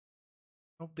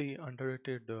Of the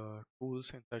underrated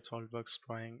tools inside SOLIDWORKS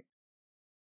drawing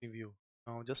view.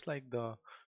 Now, just like the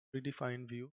predefined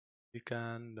view, we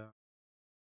can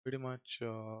pretty much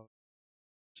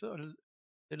it's a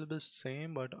little bit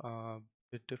same, but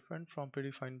bit different from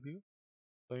predefined view.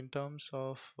 So, in terms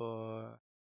of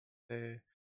a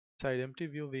side empty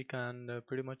view, we can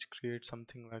pretty much create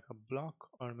something like a block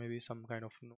or maybe some kind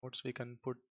of nodes we can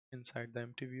put inside the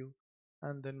empty view,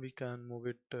 and then we can move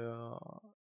it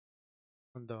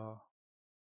on the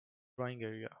drawing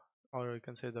area, or you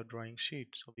can say the drawing sheet,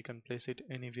 so we can place it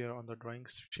anywhere on the drawing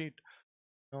sheet.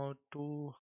 Now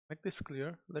to make this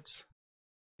clear, let's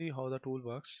see how the tool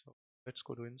works. So let's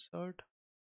go to insert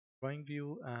drawing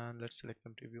view and let's select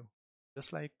empty view.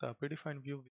 Just like the predefined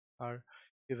view, we are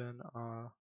given a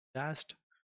dashed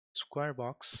square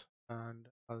box, and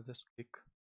I'll just click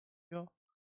here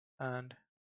and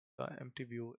the empty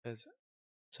view is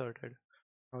inserted.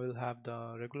 Now we'll have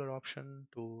the regular option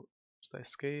to use the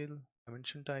scale,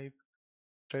 dimension type,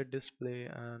 thread display,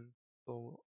 and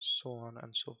so on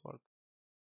and so forth.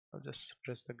 I'll just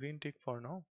press the green tick for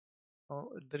now. Now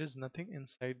there is nothing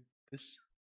inside this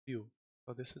view,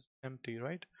 so this is empty,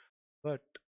 right? But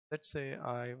let's say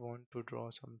I want to draw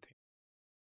something.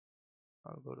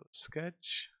 I'll go to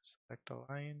sketch, select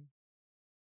a line.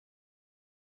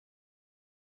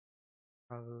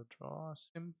 I will draw a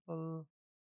simple,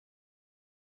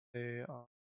 say,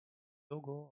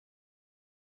 logo,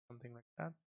 something like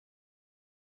that.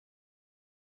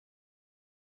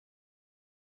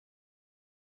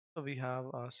 So we have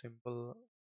a simple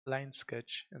line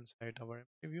sketch inside our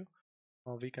empty view.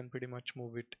 We can pretty much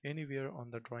move it anywhere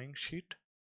on the drawing sheet,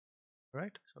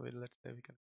 right? So let's say we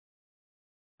can,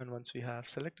 and once we have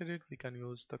selected it, we can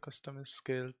use the custom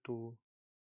scale to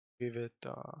give it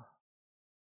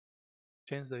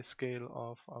change the scale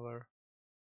of our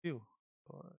view.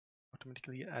 So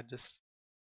automatically adjust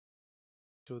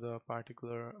to the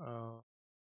particular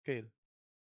scale,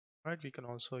 right? We can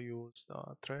also use the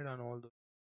thread and all the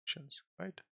options,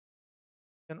 right?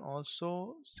 You can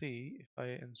also see if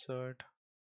I insert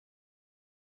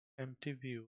empty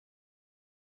view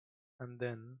and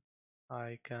then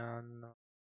I can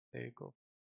say go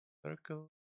circle.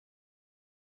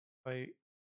 If I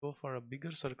go for a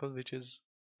bigger circle which is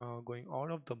going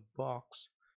out of the box,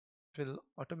 it will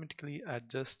automatically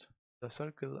adjust the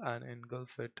circle and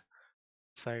engulf it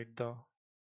inside the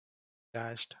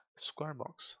dashed square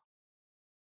box.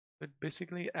 It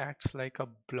basically acts like a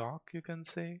block, you can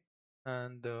say,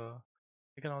 and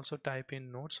you can also type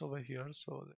in notes over here.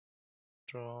 So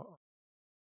draw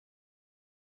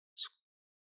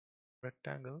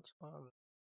rectangles or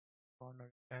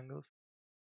corner rectangle,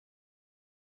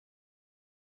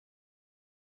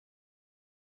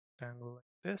 rectangle like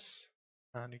this,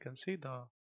 and you can see the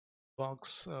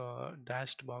box,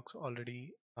 dashed box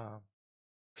already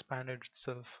expanded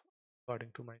itself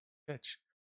according to my sketch.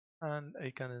 And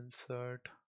I can insert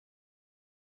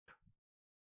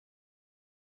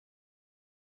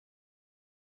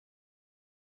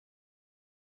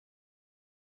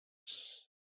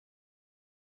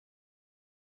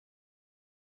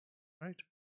right,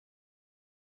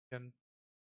 you can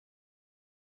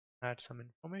add some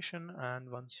information,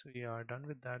 and once we are done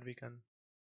with that, we can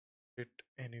put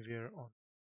it anywhere on.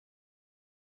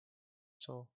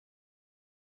 So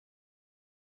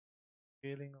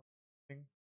scaling of thing,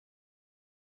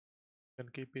 you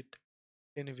can keep it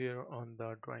anywhere on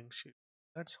the drawing sheet.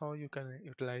 That's how you can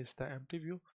utilize the empty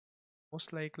view.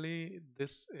 Most likely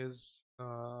this is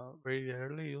very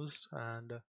rarely used,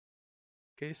 and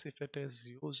case if it is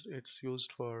used, it's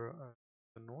used for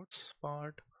the notes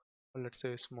part, or let's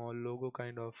say a small logo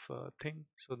kind of thing,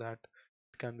 so that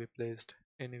it can be placed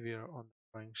anywhere on the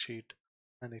drawing sheet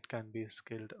and it can be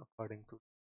scaled according to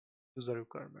user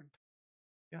requirement.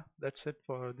 Yeah, that's it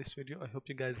for this video. I hope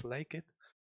you guys like it.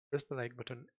 Press the like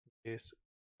button in case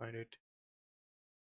you find it